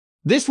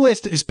This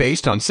list is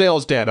based on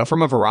sales data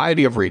from a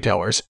variety of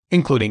retailers,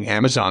 including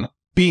Amazon,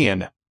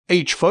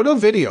 B&H Photo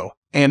Video,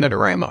 and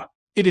Adorama.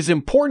 It is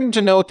important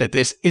to note that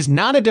this is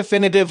not a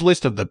definitive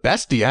list of the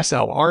best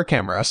DSLR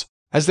cameras,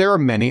 as there are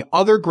many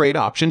other great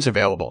options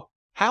available.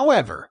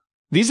 However,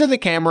 these are the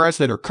cameras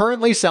that are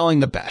currently selling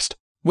the best,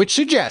 which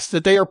suggests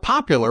that they are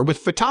popular with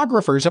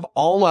photographers of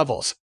all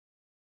levels.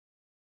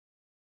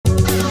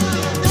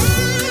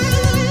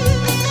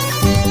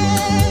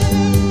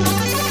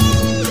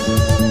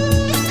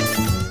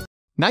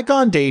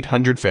 Nikon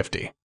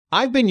D850.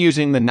 I've been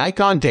using the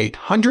Nikon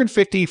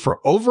D850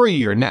 for over a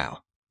year now,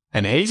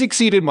 and it has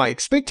exceeded my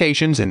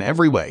expectations in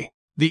every way.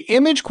 The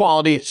image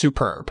quality is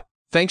superb,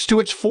 thanks to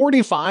its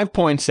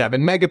 45.7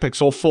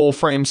 megapixel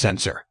full-frame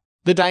sensor.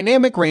 The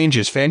dynamic range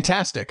is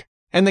fantastic,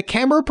 and the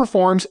camera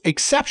performs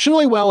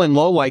exceptionally well in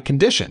low-light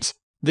conditions.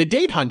 The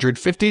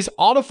D850's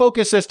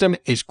autofocus system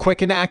is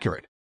quick and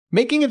accurate,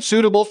 making it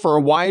suitable for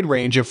a wide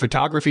range of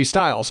photography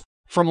styles,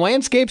 from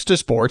landscapes to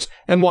sports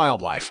and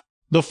wildlife.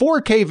 The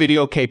 4K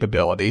video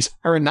capabilities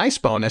are a nice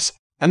bonus,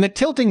 and the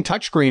tilting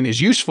touchscreen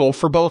is useful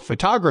for both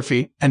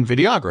photography and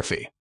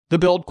videography. The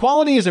build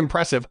quality is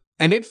impressive,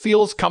 and it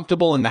feels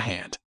comfortable in the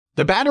hand.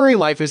 The battery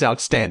life is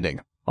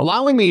outstanding,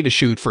 allowing me to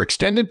shoot for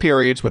extended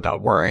periods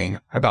without worrying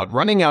about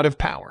running out of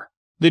power.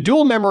 The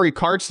dual memory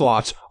card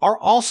slots are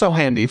also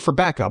handy for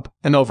backup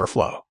and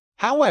overflow.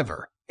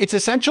 However, it's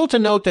essential to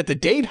note that the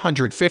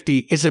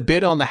D850 is a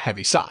bit on the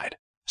heavy side,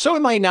 so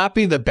it might not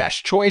be the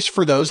best choice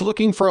for those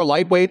looking for a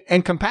lightweight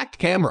and compact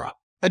camera.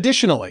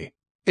 Additionally,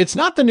 it's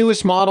not the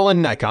newest model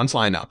in Nikon's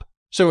lineup,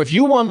 so if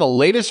you want the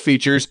latest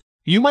features,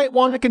 you might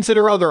want to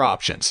consider other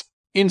options.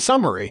 In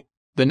summary,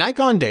 the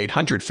Nikon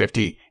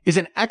D850 is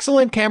an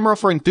excellent camera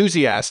for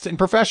enthusiasts and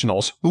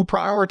professionals who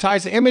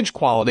prioritize image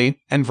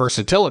quality and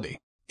versatility.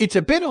 It's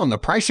a bit on the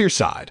pricier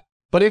side,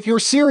 but if you're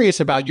serious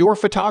about your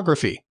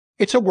photography,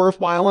 it's a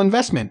worthwhile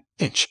investment.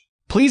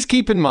 Please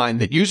keep in mind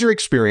that user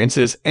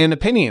experiences and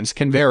opinions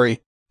can vary,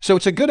 so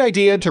it's a good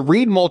idea to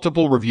read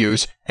multiple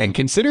reviews and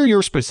consider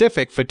your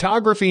specific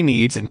photography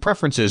needs and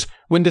preferences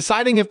when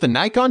deciding if the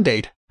Nikon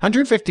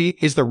D850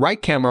 is the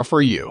right camera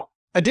for you.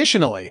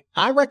 Additionally,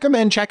 I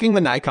recommend checking the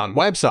Nikon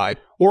website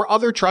or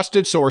other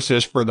trusted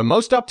sources for the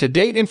most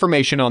up-to-date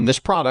information on this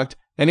product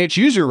and its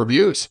user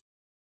reviews.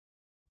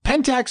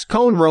 Pentax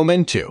Cone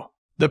Roman 2.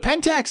 The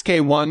Pentax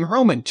K1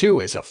 Roman 2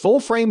 is a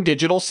full-frame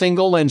digital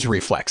single-lens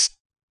reflex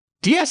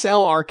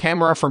DSLR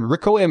camera from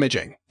Ricoh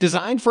Imaging,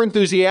 designed for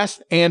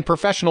enthusiasts and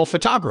professional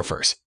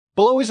photographers.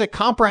 Below is a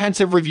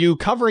comprehensive review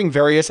covering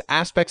various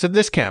aspects of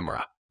this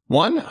camera.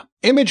 1.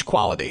 Image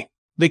quality.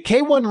 The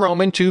K1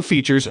 Roman 2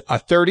 features a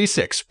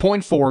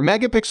 36.4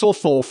 megapixel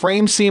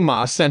full-frame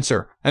CMOS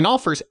sensor and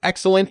offers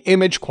excellent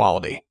image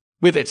quality.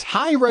 With its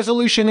high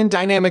resolution and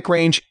dynamic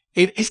range,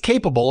 it is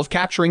capable of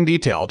capturing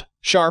detailed,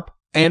 sharp,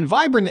 and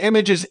vibrant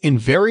images in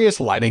various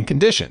lighting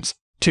conditions.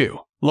 2.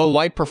 Low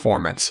light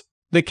performance.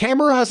 The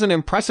camera has an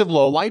impressive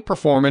low light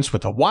performance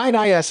with a wide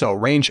ISO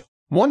range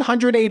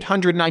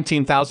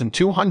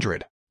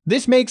 100-819,200.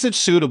 This makes it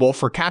suitable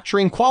for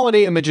capturing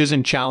quality images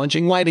in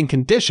challenging lighting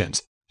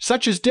conditions,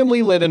 such as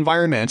dimly lit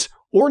environments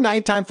or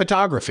nighttime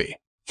photography.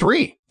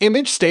 3.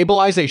 Image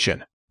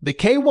stabilization. The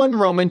K1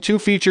 Roman 2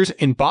 features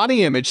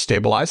in-body image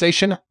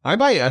stabilization,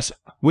 IBIS,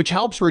 which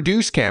helps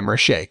reduce camera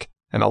shake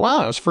and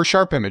allows for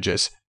sharp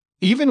images,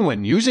 even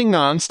when using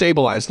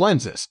non-stabilized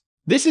lenses.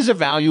 This is a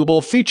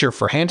valuable feature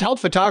for handheld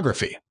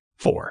photography.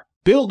 4.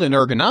 Build and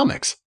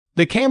ergonomics.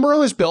 The camera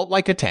is built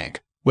like a tank,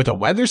 with a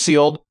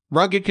weather-sealed,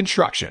 rugged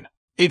construction.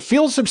 It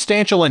feels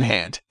substantial in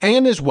hand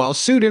and is well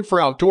suited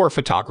for outdoor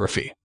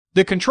photography.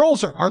 The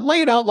controls are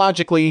laid out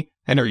logically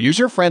and are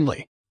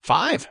user-friendly.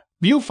 5.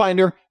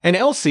 Viewfinder and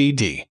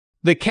LCD.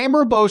 The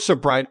camera boasts a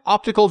bright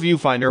optical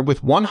viewfinder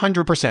with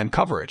 100%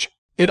 coverage.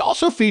 It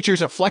also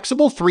features a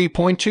flexible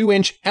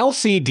 3.2-inch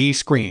LCD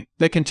screen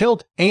that can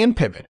tilt and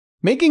pivot,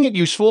 making it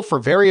useful for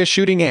various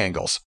shooting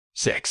angles.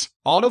 6.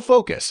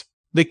 Autofocus.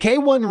 The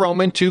K1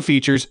 Roman 2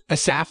 features a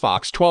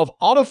SAFOX 12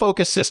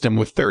 autofocus system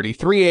with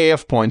 33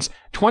 AF points,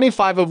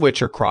 25 of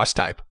which are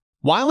cross-type.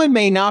 While it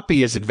may not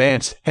be as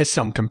advanced as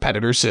some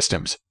competitor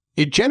systems,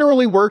 it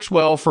generally works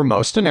well for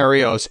most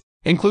scenarios,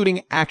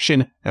 including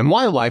action and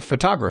wildlife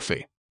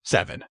photography.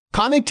 7.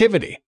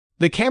 Connectivity.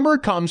 The camera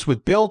comes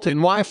with built-in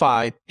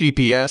Wi-Fi,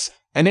 GPS,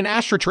 and an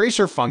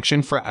astrotracer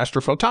function for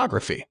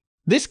astrophotography.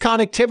 This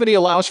connectivity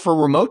allows for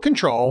remote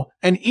control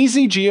and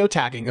easy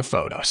geotagging of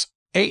photos.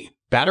 8.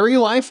 Battery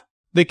life.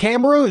 The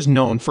camera is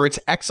known for its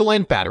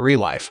excellent battery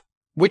life,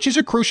 which is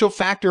a crucial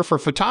factor for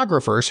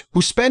photographers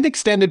who spend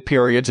extended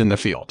periods in the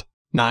field.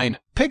 9.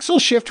 Pixel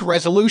shift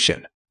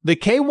resolution. The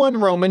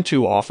K1 Roman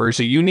 2 offers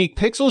a unique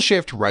pixel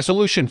shift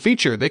resolution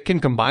feature that can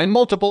combine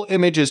multiple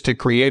images to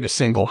create a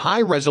single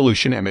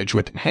high-resolution image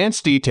with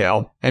enhanced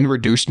detail and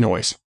reduced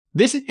noise.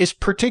 This is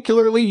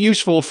particularly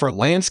useful for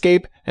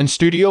landscape and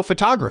studio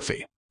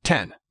photography.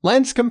 10.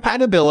 Lens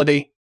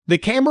compatibility. The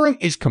camera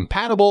is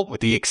compatible with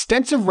the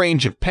extensive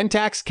range of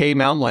Pentax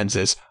K-mount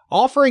lenses,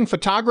 offering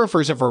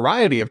photographers a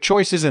variety of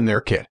choices in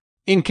their kit.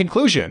 In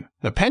conclusion,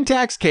 the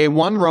Pentax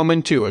K1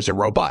 Roman 2 is a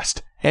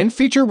robust and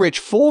feature-rich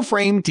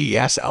full-frame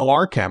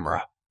DSLR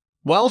camera,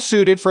 well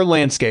suited for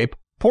landscape,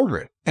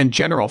 portrait, and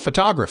general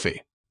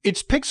photography.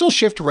 Its pixel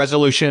shift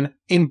resolution,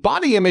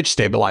 in-body image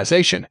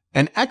stabilization,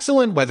 and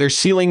excellent weather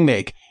sealing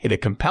make it a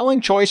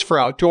compelling choice for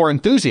outdoor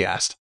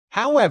enthusiasts.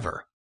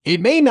 However,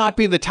 it may not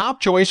be the top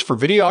choice for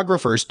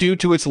videographers due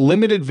to its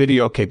limited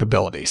video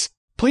capabilities.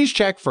 Please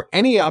check for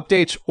any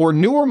updates or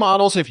newer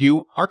models if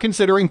you are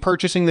considering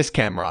purchasing this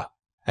camera,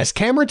 as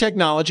camera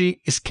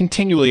technology is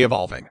continually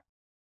evolving.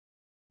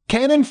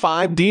 Canon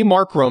 5D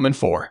Mark Roman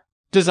IV.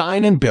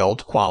 Design and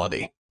build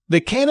quality.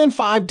 The Canon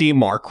 5D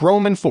Mark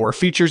Roman IV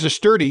features a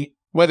sturdy,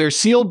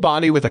 weather-sealed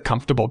body with a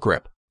comfortable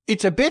grip.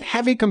 It's a bit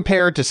heavy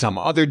compared to some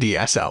other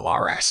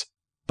DSLRs,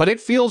 but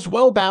it feels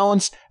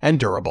well-balanced and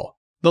durable.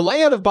 The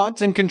layout of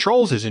buttons and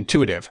controls is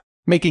intuitive,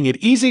 making it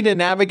easy to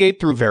navigate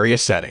through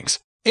various settings.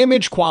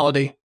 Image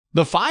quality.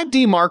 The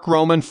 5D Mark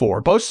Roman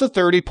IV boasts a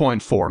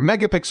 30.4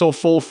 megapixel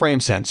full-frame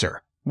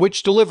sensor,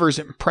 which delivers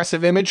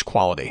impressive image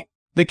quality.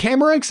 The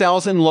camera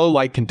excels in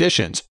low-light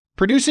conditions,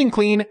 producing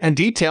clean and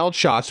detailed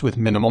shots with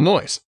minimal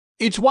noise.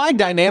 Its wide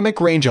dynamic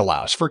range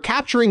allows for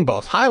capturing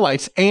both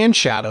highlights and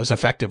shadows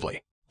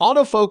effectively.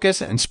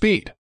 Autofocus and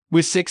speed.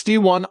 With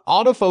 61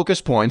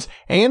 autofocus points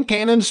and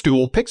Canon's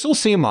dual-pixel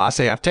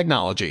CMOS AF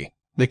technology,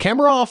 the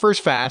camera offers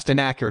fast and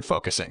accurate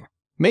focusing,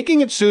 making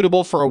it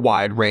suitable for a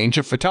wide range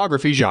of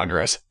photography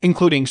genres,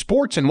 including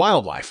sports and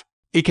wildlife.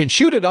 It can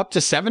shoot at up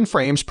to 7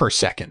 frames per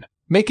second,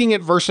 making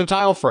it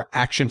versatile for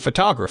action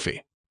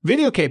photography.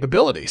 Video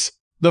capabilities.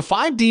 The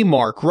 5D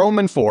Mark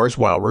Roman IV is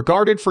well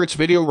regarded for its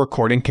video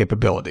recording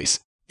capabilities.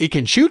 It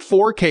can shoot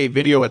 4K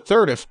video at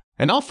 30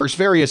 and offers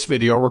various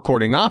video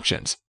recording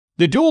options.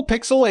 The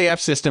dual-pixel AF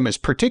system is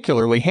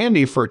particularly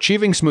handy for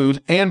achieving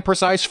smooth and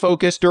precise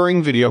focus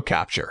during video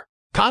capture.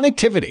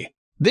 Connectivity.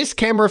 This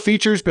camera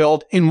features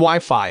built-in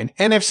Wi-Fi and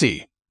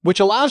NFC, which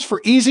allows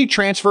for easy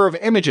transfer of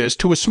images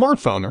to a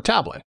smartphone or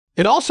tablet.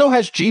 It also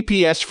has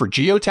GPS for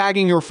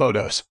geotagging your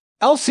photos.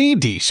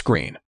 LCD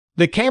screen.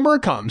 The camera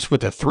comes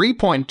with a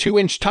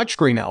 3.2-inch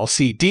touchscreen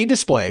LCD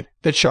display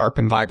that's sharp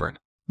and vibrant.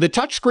 The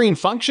touchscreen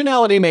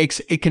functionality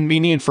makes it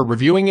convenient for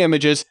reviewing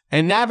images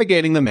and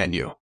navigating the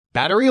menu.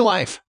 Battery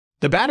life.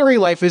 The battery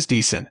life is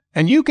decent,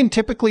 and you can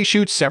typically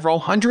shoot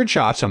several hundred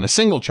shots on a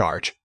single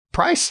charge.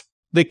 Price.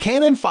 The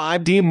Canon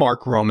 5D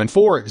Mark Roman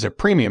IV is a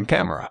premium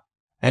camera,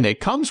 and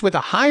it comes with a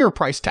higher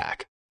price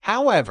tag.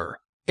 However,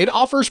 it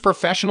offers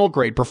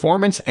professional-grade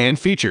performance and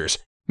features,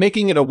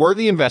 making it a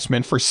worthy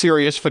investment for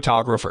serious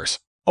photographers.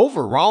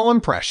 Overall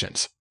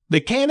impressions. The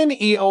Canon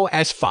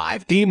EOS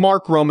 5D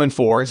Mark Roman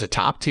IV is a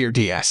top-tier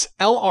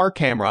DSLR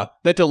camera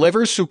that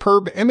delivers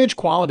superb image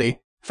quality,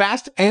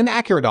 fast and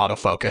accurate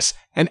autofocus,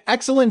 and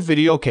excellent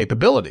video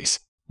capabilities.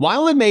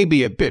 While it may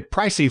be a bit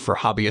pricey for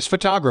hobbyist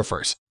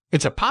photographers,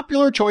 it's a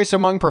popular choice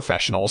among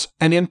professionals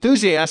and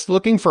enthusiasts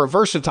looking for a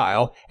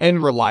versatile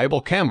and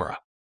reliable camera.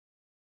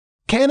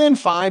 Canon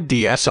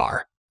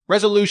 5DSR.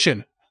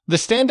 Resolution. The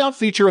standout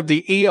feature of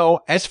the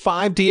EOS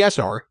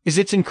 5DSR is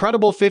its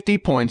incredible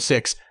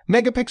 50.6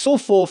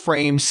 megapixel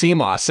full-frame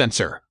CMOS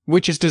sensor,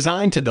 which is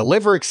designed to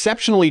deliver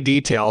exceptionally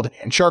detailed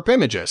and sharp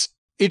images.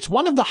 It's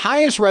one of the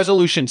highest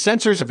resolution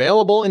sensors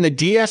available in the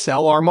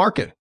DSLR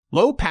market.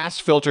 Low-pass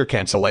filter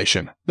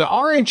cancellation. The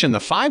R-inch in the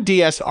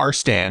 5DSR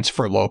stands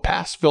for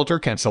low-pass filter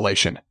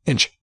cancellation.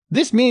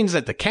 This means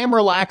that the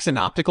camera lacks an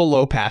optical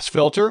low-pass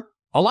filter,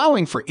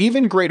 allowing for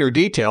even greater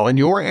detail in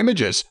your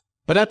images,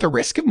 but at the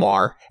risk of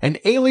mar and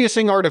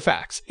aliasing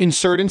artifacts in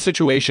certain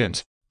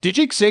situations.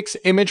 Digic 6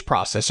 image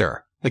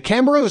processor. The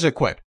camera is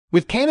equipped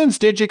with Canon's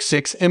Digic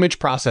 6 image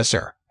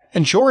processor,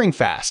 ensuring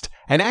fast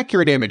and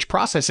accurate image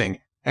processing,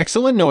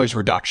 excellent noise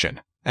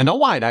reduction, and a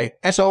wide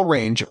ISO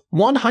range of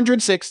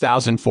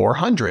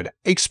 106,400,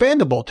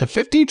 expandable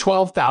to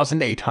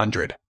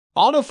 12,800.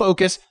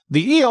 Autofocus.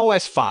 The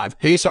EOS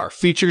 5DSR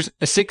features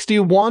a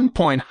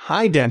 61-point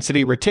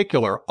high-density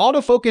reticular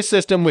autofocus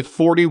system with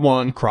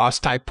 41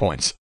 cross-type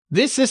points.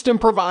 This system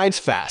provides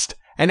fast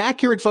and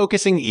accurate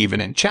focusing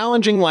even in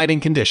challenging lighting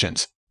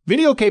conditions.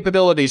 Video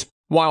capabilities.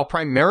 While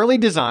primarily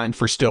designed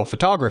for still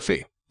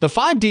photography, the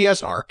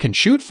 5DSR can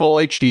shoot full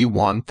HD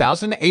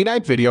 1080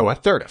 video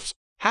at 30.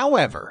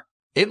 However,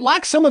 it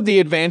lacks some of the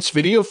advanced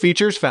video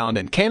features found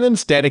in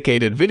Canon's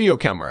dedicated video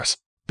cameras.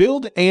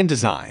 Build and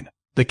design.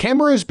 The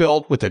camera is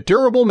built with a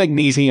durable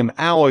magnesium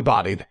alloy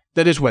body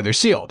that is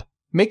weather-sealed,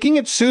 making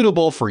it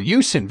suitable for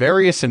use in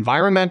various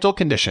environmental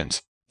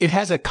conditions. It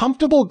has a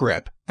comfortable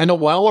grip and a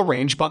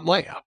well-arranged button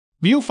layout.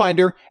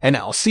 Viewfinder and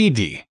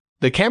LCD.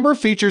 The camera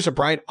features a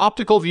bright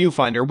optical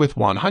viewfinder with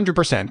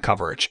 100%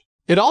 coverage.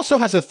 It also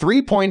has a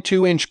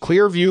 3.2-inch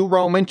Clearview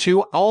Roman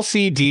II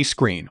LCD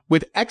screen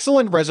with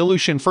excellent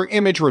resolution for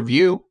image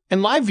review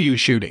and live view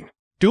shooting.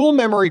 Dual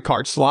memory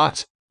card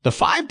slots. The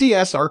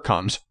 5DSR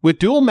comes with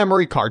dual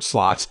memory card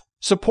slots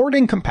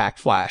supporting compact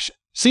flash,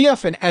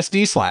 CF and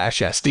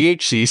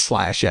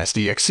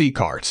SD/SDHC/SDXC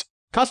cards.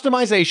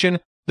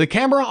 Customization. The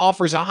camera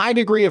offers a high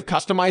degree of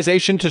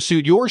customization to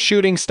suit your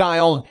shooting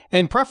style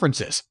and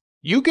preferences.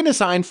 You can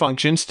assign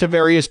functions to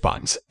various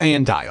buttons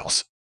and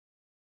dials.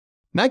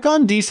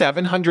 Nikon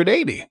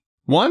D780.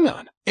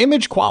 1.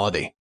 Image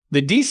quality.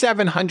 The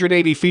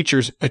D780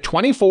 features a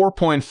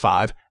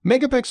 24.5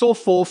 megapixel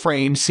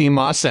full-frame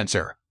CMOS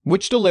sensor,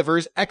 which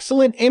delivers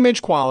excellent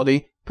image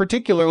quality,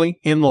 particularly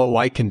in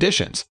low-light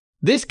conditions.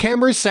 This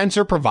camera's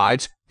sensor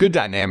provides good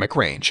dynamic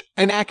range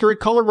and accurate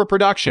color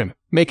reproduction,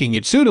 making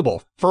it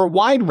suitable for a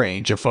wide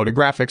range of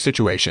photographic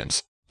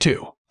situations.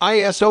 2.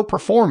 ISO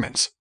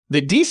performance.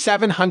 The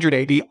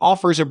D780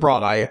 offers a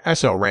broad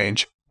ISO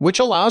range, which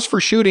allows for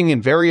shooting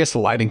in various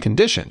lighting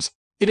conditions.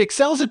 It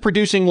excels at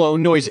producing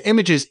low-noise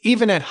images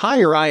even at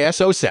higher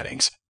ISO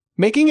settings,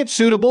 making it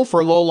suitable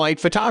for low-light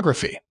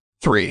photography.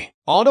 3.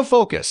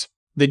 Autofocus.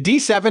 The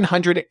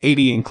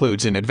D780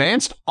 includes an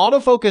advanced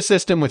autofocus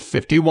system with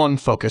 51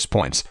 focus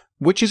points,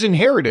 which is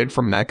inherited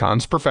from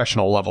Nikon's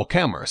professional-level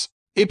cameras.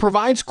 It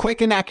provides quick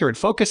and accurate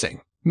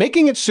focusing,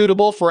 making it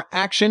suitable for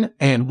action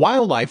and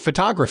wildlife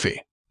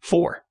photography.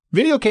 4.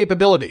 Video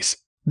capabilities.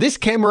 This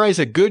camera is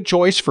a good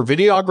choice for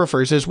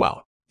videographers as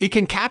well. It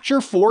can capture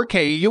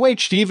 4K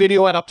UHD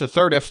video at up to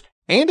 30 fps,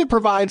 and it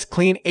provides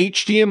clean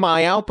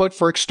HDMI output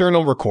for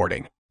external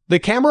recording. The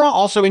camera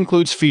also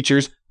includes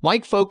features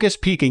like focus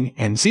peaking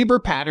and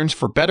zebra patterns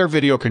for better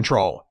video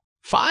control.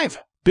 5.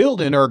 Build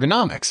and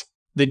ergonomics.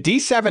 The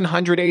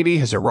D780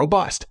 has a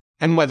robust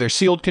and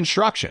weather-sealed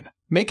construction,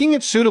 making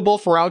it suitable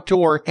for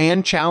outdoor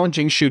and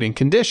challenging shooting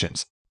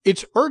conditions.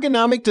 Its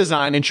ergonomic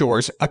design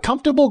ensures a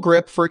comfortable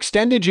grip for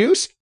extended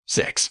use.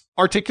 6.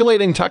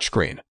 Articulating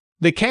touchscreen.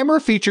 The camera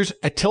features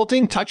a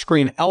tilting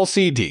touchscreen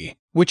LCD,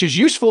 which is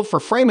useful for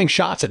framing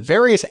shots at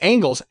various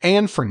angles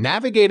and for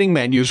navigating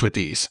menus with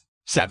ease.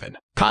 7.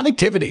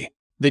 Connectivity.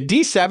 The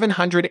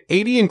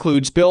D780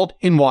 includes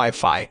built-in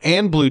Wi-Fi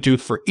and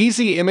Bluetooth for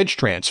easy image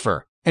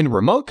transfer and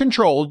remote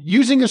control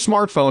using a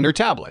smartphone or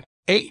tablet.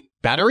 8.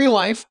 Battery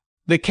life.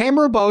 The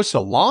camera boasts a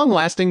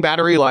long-lasting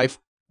battery life,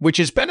 which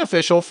is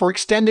beneficial for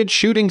extended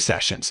shooting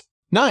sessions.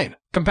 9.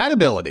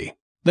 Compatibility.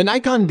 The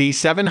Nikon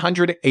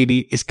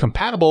D780 is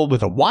compatible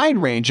with a wide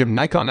range of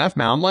Nikon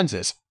f-mount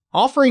lenses,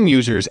 offering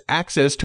users access to